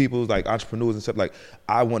group of people, it was like entrepreneurs and stuff. Like,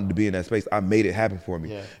 I wanted to be in that space. I made it happen for me.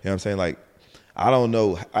 You know what I'm saying? Like, I don't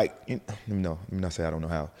know. Let me not say I don't know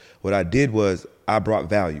how. What I did was I brought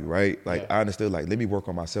value, right? Like, I understood, like, let me work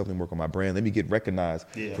on myself, let me work on my brand, let me get recognized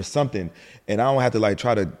for something. And I don't have to like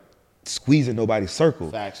try to squeeze in nobody's circle.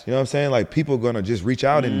 Facts. You know what I'm saying? Like, people are gonna just reach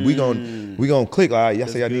out and we gonna click. Like, y'all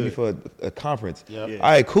say y'all need me for a conference. All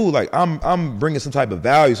right, cool. Like, I'm bringing some type of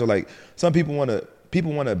value. So like, some people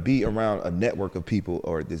wanna be around a network of people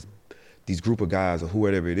or these group of guys or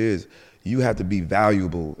whoever it is. You have to be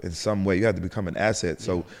valuable in some way. You have to become an asset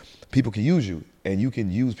so people can use you, and you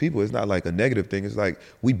can use people. It's not like a negative thing. It's like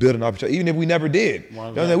we build an opportunity, even if we never did. You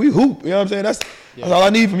know what I'm saying? We hoop. You know what I'm saying? That's all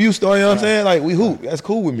I need from you, Story. You know what I'm saying? Like, we hoop. That's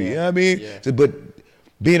cool with me. You know what I mean? So, but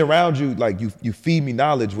being around you, like, you feed me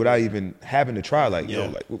knowledge without even having to try. Like,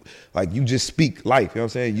 yo, like you just speak life. You know what I'm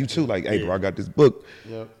saying? You too. Like, hey, bro, I got this book.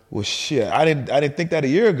 Well, shit, I didn't think that a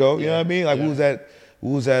year ago. You know what I mean? Like, we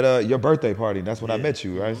was at your birthday party, and that's when I met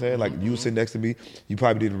you, right? I'm saying? Like, you was sitting next to me. You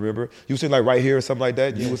probably didn't remember. You was sitting like right here or something like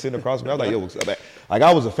that. You was sitting across from me. I was like, yo, what's up? Like,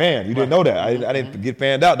 I was a fan. You didn't know that. I didn't get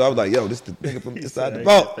fanned out, though. I was like, yo, this the nigga from inside the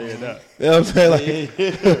vault. You know what I'm saying? Like,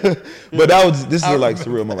 but this is like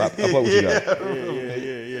surreal moment. I fuck with you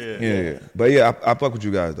guys. Yeah. But yeah, I fuck with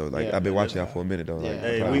you guys though. Like, I've been watching y'all for a minute though. Like,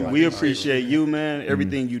 hey, we appreciate you, man.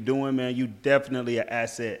 Everything you doing, man. You definitely an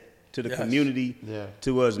asset to the community,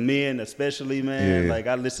 to us men especially, man. Like,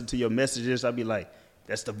 I listen to your messages, I be like,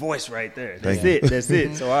 that's the voice right there. That's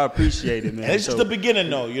it. So I appreciate it, man. And it's just the beginning,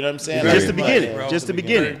 though. You know what I'm saying? Just the beginning. Just the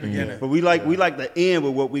beginning. But we like to end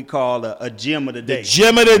with what we call a gem of the day.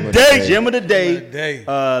 Gem of the day. Gem of the day.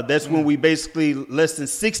 That's when we basically less than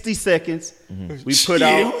 60 seconds. We put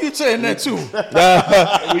out. Who you saying that to?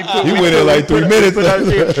 You went in like 3 minutes.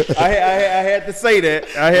 I had to say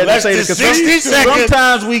that. I had Less to say than that 60 seconds.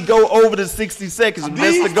 Sometimes we go over the 60 seconds.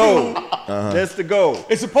 That's the goal. That's the goal.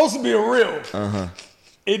 It's supposed to be a reel.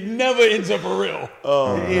 It never ends up a reel.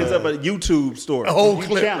 It ends up a YouTube story. A whole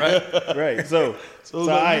clip, right? Right. So you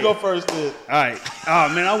go first then. All right. Oh,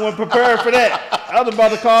 man, I wasn't prepared for that. I was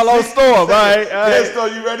about to call on Storm. All right. Yeah,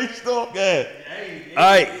 Storm, you ready, Storm? Go ahead. All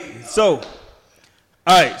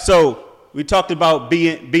right. So we talked about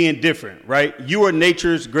being different, right? You are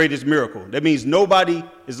nature's greatest miracle. That means nobody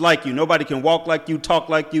is like you. Nobody can walk like you, talk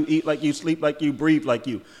like you, eat like you, sleep like you, breathe like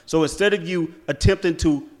you. So instead of you attempting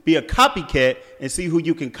to be a copycat and see who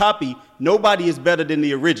you can copy, nobody is better than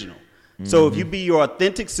the original. So if you be your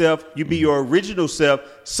authentic self, you be your original self,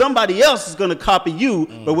 somebody else is going to copy you.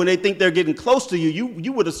 But when they think they're getting close to you,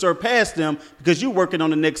 you would have surpassed them because you're working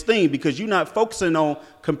on the next thing, because you're not focusing on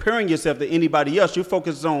comparing yourself to anybody else. You're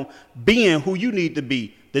focused on being who you need to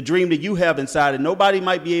be, the dream that you have inside. And nobody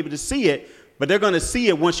might be able to see it, but they're going to see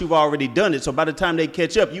it once you've already done it. So by the time they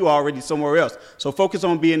catch up, you're already somewhere else. So focus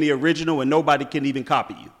on being the original, and nobody can even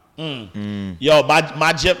copy you. Yo,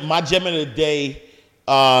 my gem of the day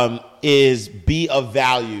is be of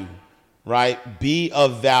value, right? Be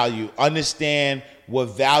of value. Understand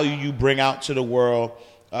what value you bring out to the world.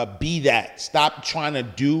 Be that. Stop trying to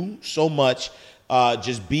do so much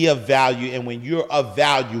Just be of value. And when you're of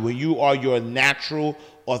value, when you are your natural,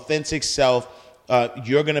 authentic self,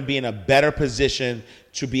 you're going to be in a better position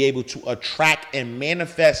to be able to attract and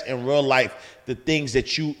manifest in real life the things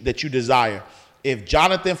that you desire. If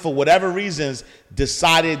Jonathan, for whatever reasons,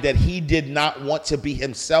 decided that he did not want to be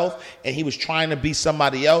himself and he was trying to be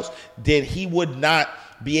somebody else, then he would not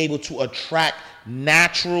be able to attract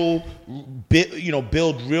natural,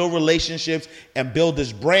 build real relationships and build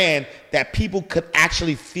this brand that people could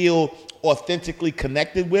actually feel authentically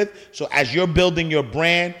connected with. So as you're building your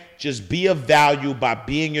brand, just be of value by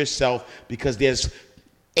being yourself, because there's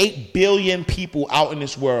 8 billion people out in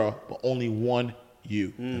this world, but only one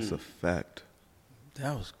you. That's a fact.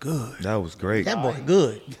 That was good. That was great. That boy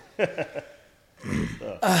good.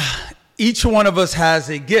 Each one of us has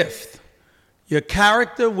a gift. Your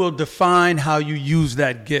character will define how you use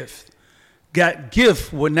that gift. That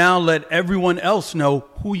gift will now let everyone else know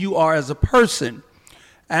who you are as a person.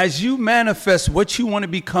 As you manifest what you want to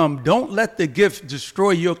become, don't let the gift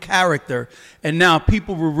destroy your character. And now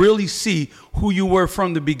people will really see who you were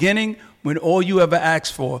from the beginning, when all you ever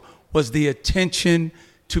asked for was the attention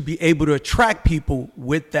to be able to attract people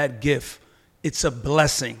with that gift. It's a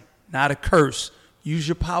blessing, not a curse. Use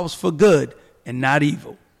your powers for good and not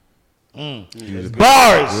evil.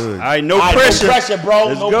 Bars. All right, no pressure. No pressure, bro.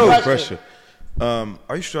 Let's no go. pressure.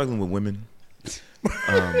 Are you struggling with women?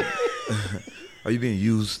 Are you being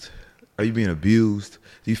used? Are you being abused?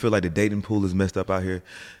 Do you feel like the dating pool is messed up out here?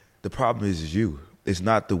 The problem is you. It's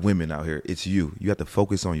not the women out here. It's you. You have to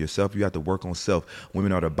focus on yourself. You have to work on self.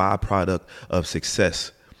 Women are the byproduct of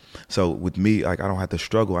success. So with me, like, I don't have to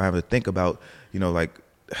struggle. I have to think about,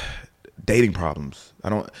 dating problems.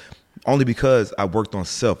 Only because I worked on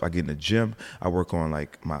self. I get in the gym. I work on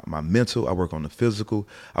like my mental. I work on the physical.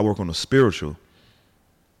 I work on the spiritual.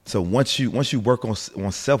 So once you work on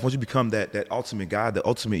self, once you become that ultimate guy, the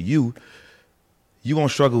ultimate you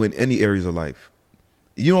won't struggle in any areas of life.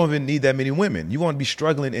 You don't even need that many women. You won't be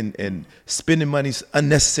struggling and spending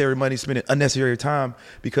unnecessary money, spending unnecessary time,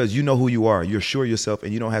 because you know who you are. You're sure of yourself,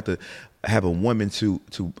 and you don't have to have a woman to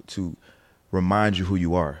remind you who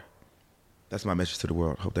you are. That's my message to the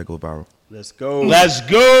world. Hope that goes viral. Let's go. Let's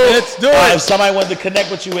go. Let's do it. If somebody wanted to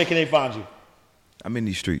connect with you, where can they find you? I'm in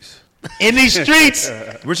these streets. In these streets.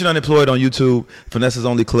 Rich and Unemployed on YouTube, Finessers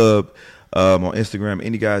Only Club on Instagram.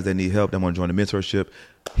 Any guys that need help, that want to join the mentorship,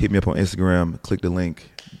 hit me up on Instagram, click the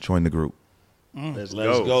link, join the group. Let's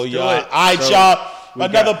go, y'all. All right, y'all.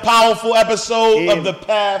 Another powerful episode of The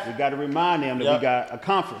Path. We got to remind them that we got a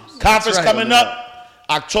conference. Conference coming up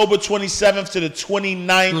October 27th to the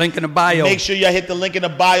 29th. Link in the bio. Make sure y'all hit the link in the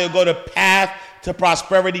bio. Go to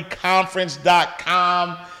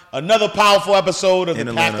pathtoprosperityconference.com. Another powerful episode of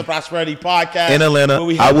the Path to Prosperity podcast. In Atlanta,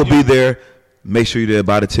 I will be there. Make sure you're there.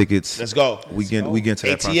 Buy the tickets. Let's go. We get into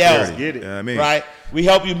that ATL. prosperity. Get it. You know what I mean? Right. We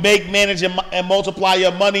help you make, manage, and multiply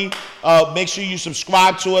your money. Make sure you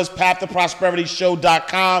subscribe to us,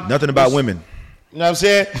 pathtoprosperityshow.com. Nothing about women. You know what I'm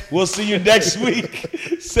saying? We'll see you next week.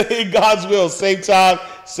 Saying God's will. Same time,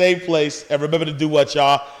 same place. And remember to do what,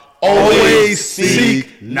 y'all? Always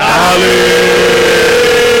seek knowledge.